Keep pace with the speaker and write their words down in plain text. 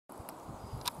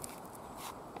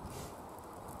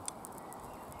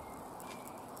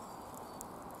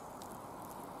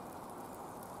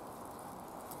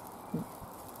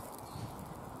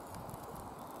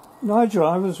Nigel,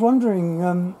 I was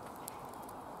wondering,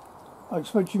 I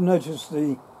expect you've noticed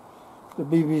the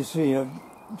BBC have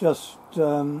just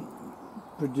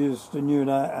produced a new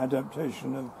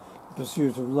adaptation of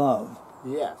Pursuit of Love.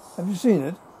 Yes. Have you seen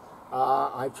it?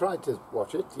 I tried to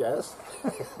watch it, yes.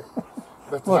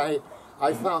 But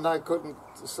I found I couldn't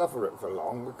suffer it for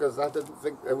long because I didn't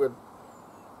think they were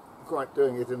quite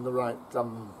doing it in the right...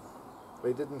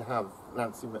 they didn't have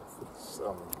Nancy Mitford's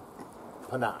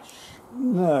panache.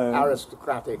 No.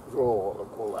 Aristocratic drawl and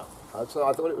all that. So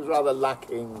I thought it was rather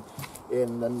lacking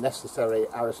in the necessary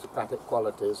aristocratic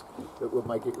qualities that would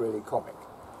make it really comic.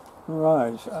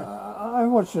 Right. I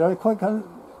watched it. I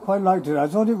quite liked it. I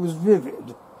thought it was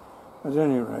vivid, at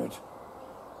any rate.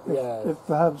 If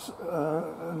perhaps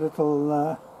a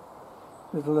little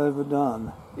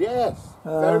overdone. Yes.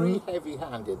 Very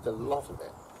heavy-handed, a lot of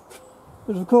it.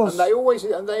 But of course,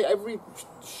 every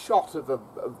shot of the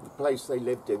place they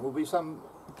lived in will be some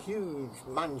huge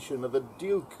mansion of a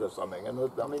duke or something. And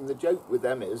I mean, the joke with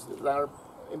them is that they're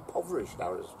impoverished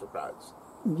aristocrats.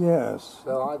 Yes.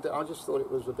 So I just thought it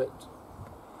was a bit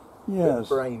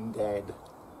brain dead.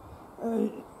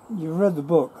 You read the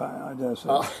book, I dare say.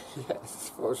 Oh,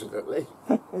 yes, fortunately.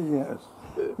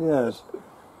 yes.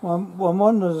 One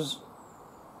wonders,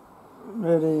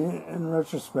 really, in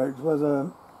retrospect,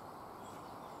 whether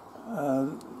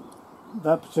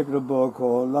that particular book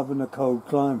or Love in a Cold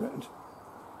Climate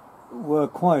were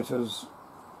quite as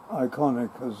iconic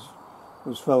as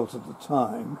was felt at the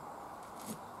time.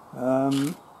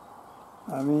 I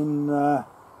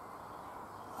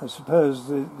suppose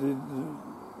the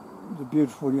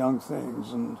beautiful young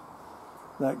things and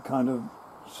that kind of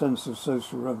sense of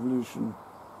social revolution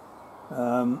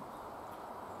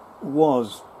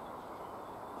was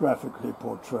graphically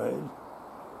portrayed.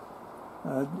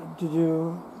 How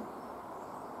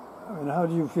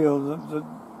do you feel that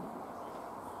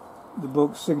the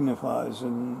book signifies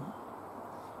in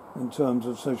terms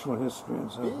of social history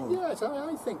and so forth? Yes,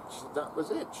 I think that was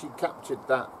it. She captured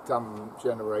that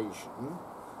generation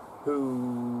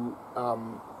who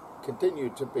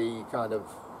continued to be kind of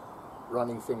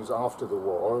running things after the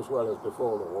war as well as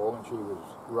before the war when she was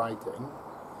writing.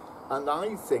 And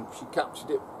I think she captured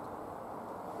it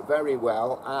very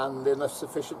well and in a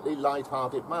sufficiently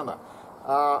light-hearted manner.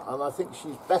 And I think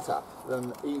she's better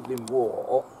than Evelyn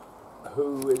Waugh,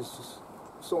 who is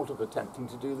sort of attempting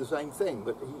to do the same thing,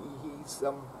 but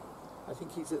I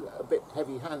think he's a bit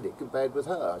heavy-handed compared with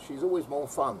her. She's always more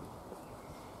fun.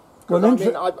 Well,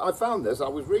 I found this, I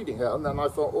was reading her, and then I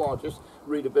thought, I'll just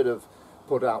read a bit of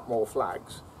Put Out More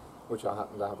Flags, which I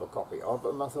happen to have a copy of,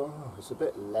 and I thought, it's a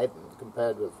bit leaden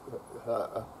compared with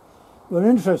her. Well,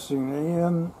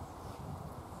 interestingly,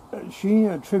 she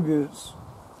attributes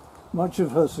much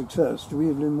of her success to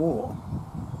Evelyn Waugh.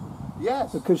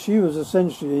 Yes. Because she was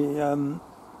essentially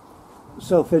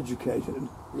self-educated.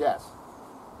 Yes.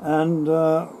 And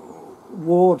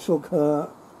Waugh took her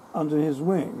under his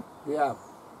wing. Yeah.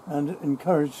 And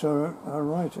encouraged her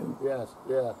writing. Yes,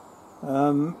 yeah.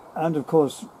 And of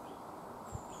course,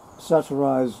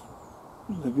 satirised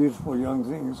the beautiful young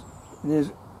things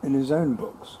in his own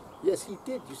books. Yes, he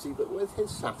did, you see, but with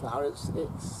his satire, it's a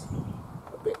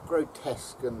bit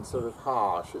grotesque and sort of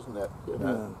harsh, isn't it? You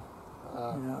know?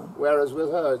 Whereas with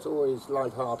her, it's always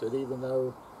light-hearted, even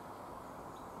though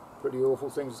pretty awful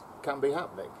things can be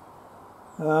happening.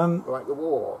 Like the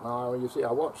war. Now, you see,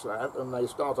 I watched that, and they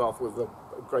start off with a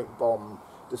great bomb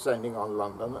descending on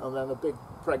London, and then a big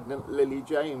pregnant Lily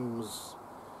James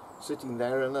sitting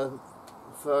there in a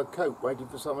fur coat waiting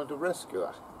for someone to rescue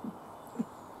her.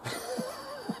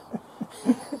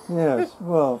 Yes,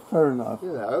 well, fair enough.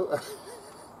 You know.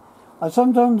 I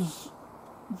sometimes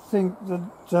think that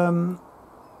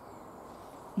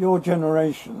your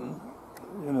generation,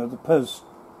 the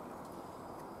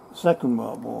post-Second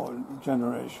World War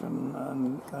generation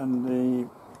and the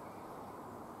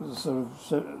sort of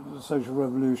the social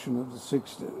revolution of the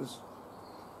 60s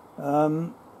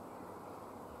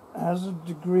has a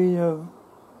degree of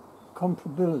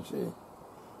comparability.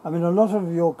 I mean, a lot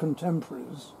of your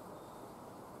contemporaries,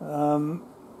 rather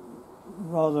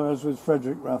as with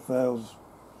Frederick Raphael's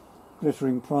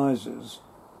Glittering Prizes,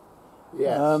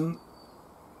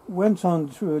 went on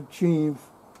to achieve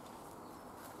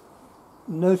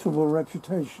notable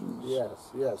reputations.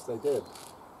 Yes, they did.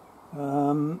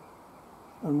 And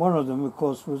one of them, of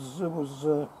course,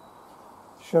 was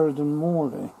Sheridan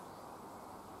Morley.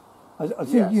 I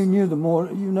think you know the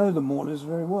Morleys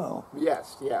very well.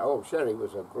 Yes, yeah. Oh, Sherry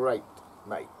was a great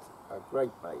mate. I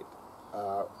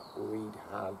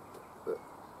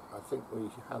think we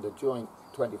had a joint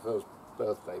 21st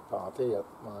birthday party at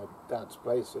my dad's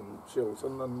place in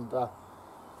Chiltern, and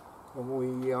and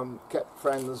we kept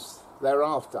friends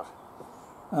thereafter.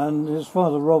 And his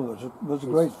father Robert was a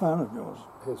great fan of yours.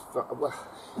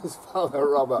 His father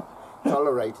Robert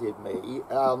tolerated me.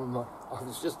 I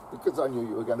was just, because I knew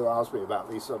you were going to ask me about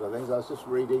these sort of things, I was just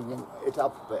reading it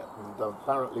up a bit, and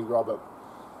apparently Robert,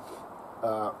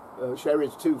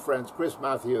 Sherry's two friends, Chris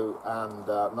Matthew and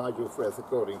Nigel Frith,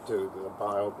 according to the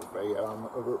biography,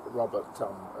 Robert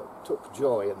took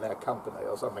joy in their company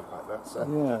or something like that. So.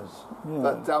 Yes,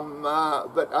 yes.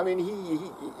 But I mean,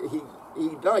 he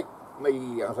liked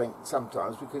me, I think,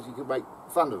 sometimes because he could make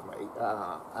fun of me.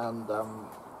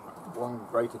 One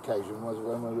great occasion was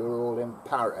when we were all in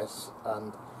Paris,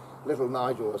 and little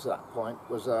Nigel at that point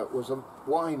was a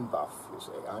wine buff, you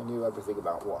see. I knew everything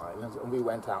about wine, and we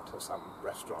went out to some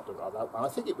restaurant or other, and I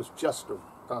think it was just a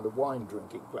kind of wine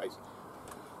drinking place.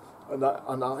 And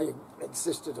I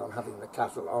insisted on having the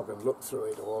catalogue and looked through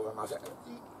it all, and I said,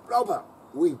 Robert,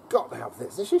 we've got to have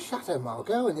this. This is Chateau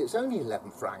Margaux, and it's only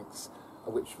 11 francs,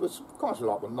 which was quite a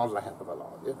lot, but not a hell of a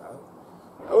lot, you know.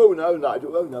 Oh no,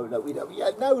 Nigel, oh no, we don't.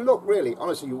 Yeah, no, look, really,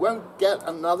 honestly, you won't get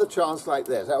another chance like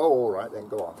this. Oh, all right, then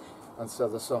go on. And so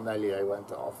the sommelier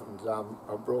went off, and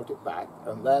I brought it back,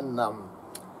 and then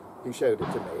he showed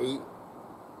it to me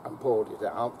and poured it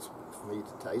out for me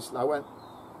to taste, and I went,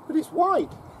 but it's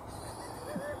white.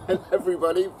 And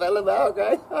everybody fell about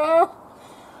going, ah.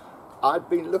 I'd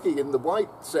been looking in the white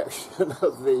section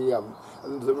of the,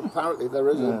 and apparently there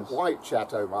is a white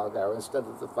Chateau Margaux instead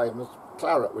of the famous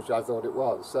claret, which I thought it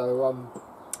was. So,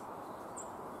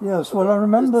 yes, well, I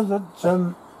remember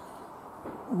that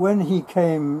when he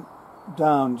came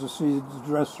down to see the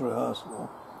dress rehearsal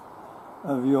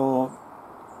of your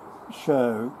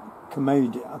show,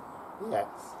 Commedia, yes.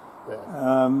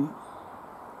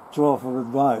 To offer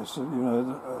advice, you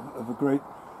know, of a great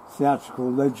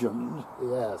theatrical legend,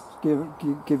 yes,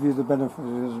 give you the benefit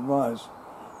of his advice.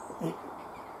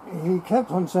 He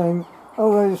kept on saying,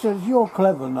 "Oh," he says, "you're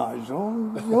clever, Nigel.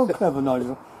 You're clever,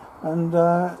 Nigel," and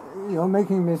you're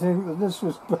making me think that this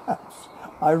was perhaps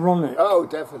ironic. Oh,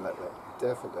 definitely.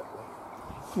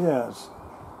 Yes.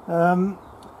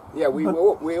 Yeah, we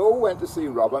all went to see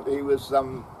Robert. He was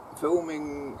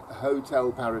filming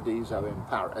Hotel Paradiso in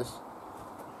Paris,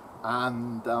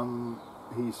 and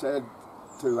he said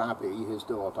to Abby, his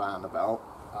daughter Annabelle,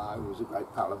 who was a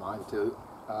great pal of mine too,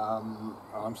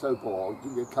 I'm so bored,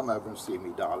 you come over and see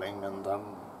me, darling, and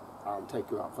I'll take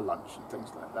you out for lunch and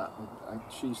things like that. And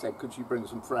she said, could she bring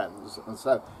some friends? And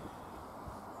so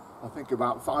I think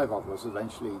about 5 of us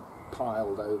eventually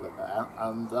piled over there,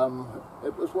 and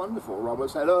it was wonderful. Robert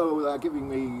said, oh, they're giving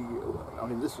me, I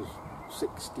mean, this was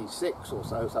 66 or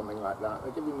so, something like that.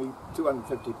 They're giving me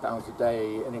 £250 a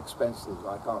day in expenses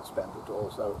I can't spend at all,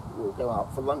 so we'll go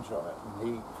out for lunch on it. And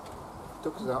he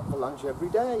took us out for lunch every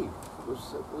day. It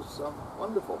was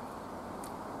wonderful.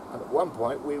 And at one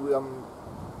point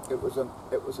it was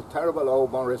a terrible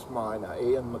old Morris Minor,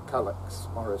 Ian McCulloch's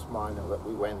Morris Minor, that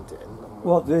we went in. And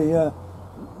what, the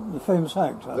famous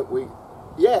actor? That we.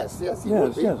 Yes, he was. He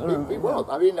was.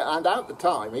 I mean, and at the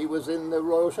time he was in the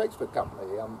Royal Shakespeare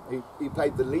Company. He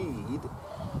played the lead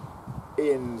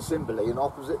in Cymbeline in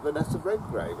opposite Vanessa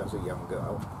Redgrave as a young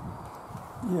girl.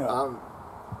 Yeah.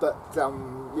 But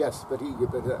he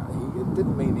it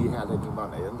didn't mean he had any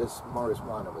money. And this Morris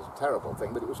Minor was a terrible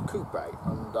thing, but it was coupe.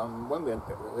 And when we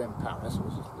were in Paris, it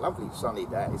was a lovely sunny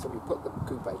day, so we put the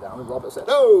coupe down. And Robert said,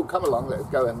 "Oh, come along, let's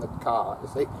go in the car." You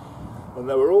see. And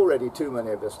there were already too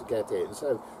many of us to get in,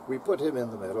 so we put him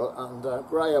in the middle, and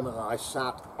Graham and I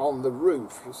sat on the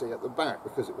roof, you see, at the back,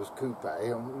 because it was coupe,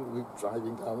 and we were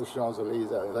driving down the Champs-Elysees,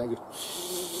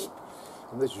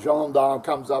 and this gendarme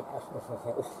comes up.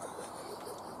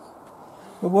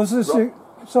 But was this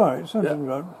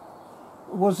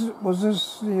was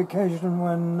this the occasion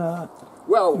when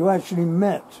you actually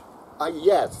met?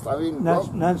 Yes, I mean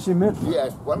Nancy Mitford.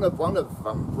 Yes, one of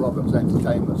Robert's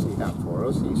entertainments he had for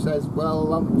us. He says, "Well,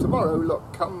 tomorrow, look,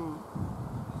 come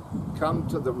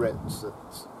to the Ritz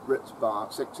Bar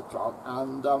at 6 o'clock,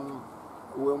 and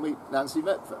we'll meet Nancy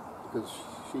Mitford, because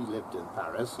she lived in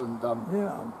Paris, and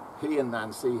he and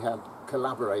Nancy had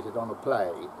collaborated on a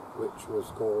play which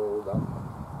was called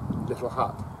Little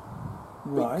Hut.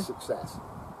 Big success,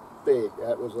 big.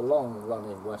 It was a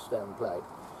long-running West End play."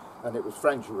 And it was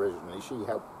French originally. She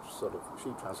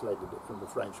translated it from the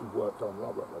French and worked on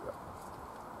Robert with it.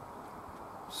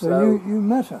 So you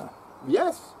met her?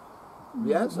 Yes.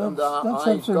 That's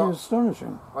absolutely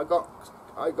astonishing. I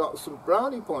got some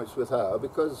brownie points with her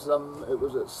because it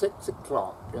was at 6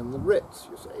 o'clock in the Ritz,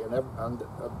 you see, and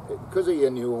because he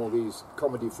knew all these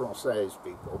Comédie Française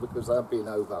people, because they'd been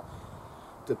over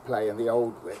to play in the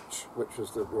Old Witch, which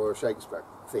was the Royal Shakespeare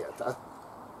Theatre.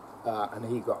 and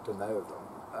he got to know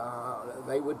them,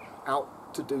 they were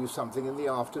out to do something in the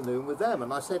afternoon with them.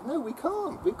 And I said, no, we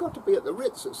can't. We've got to be at the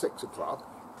Ritz at 6 o'clock.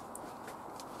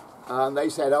 And they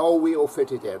said, oh, we'll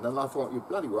fit it in. And I thought, you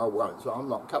bloody well won't, so I'm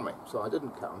not coming. So I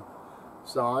didn't come.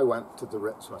 So I went to the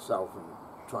Ritz myself and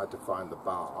tried to find the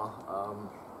bar.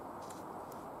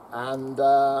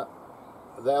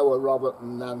 There were Robert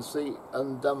and Nancy,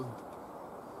 and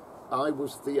I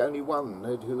was the only one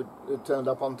who had turned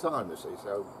up on time, you see,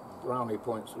 so brownie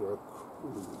points were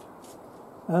accrued.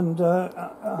 And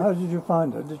how did you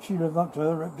find her? Did she live up to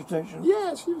her reputation?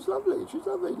 Yeah, she was lovely. She was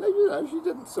lovely. You know, she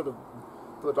didn't sort of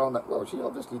put on it. Well, she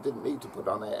obviously didn't need to put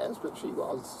on airs, but she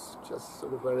was just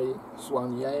sort of very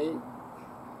soignée,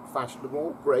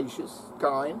 fashionable, gracious,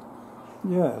 kind.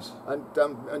 Yes.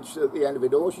 And she, at the end of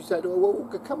it all, she said, oh,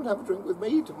 well, come and have a drink with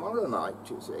me tomorrow night,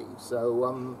 you see.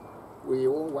 So we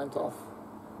all went off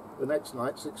the next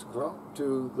night, 6 o'clock,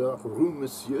 to the Rue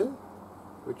Monsieur,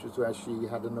 which is where she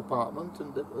had an apartment,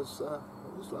 and it was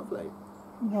lovely.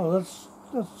 Well, that's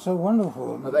so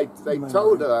wonderful. They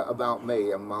told her about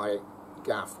me and my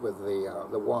gaff with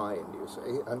the wine, you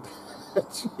see, and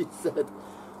she said,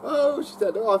 oh,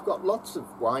 I've got lots of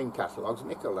wine catalogues,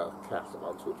 Nicola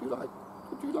catalogues. Would you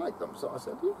like them? So I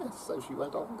said, yes. So she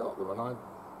went off and got them, and I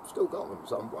still got them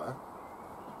somewhere.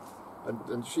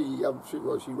 And she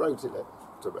wrote it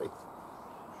to me.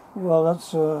 Well,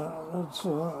 that's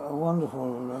a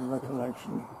wonderful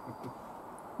recollection.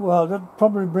 Well, that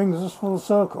probably brings us full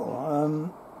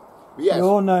circle. Yes.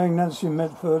 You're knowing Nancy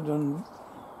Mitford and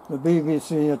the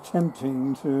BBC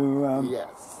attempting to...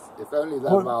 yes. If only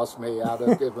they'd asked me, I'd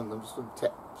have given them some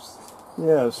tips.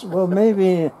 Yes. Well,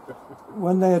 maybe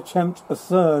when they attempt a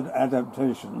third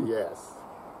adaptation, yes,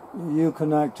 you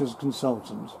can act as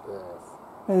consultant. Yes.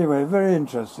 Anyway, very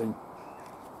interesting.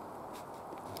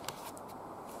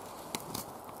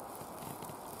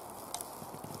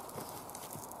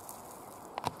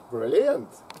 Brilliant.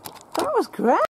 That was great.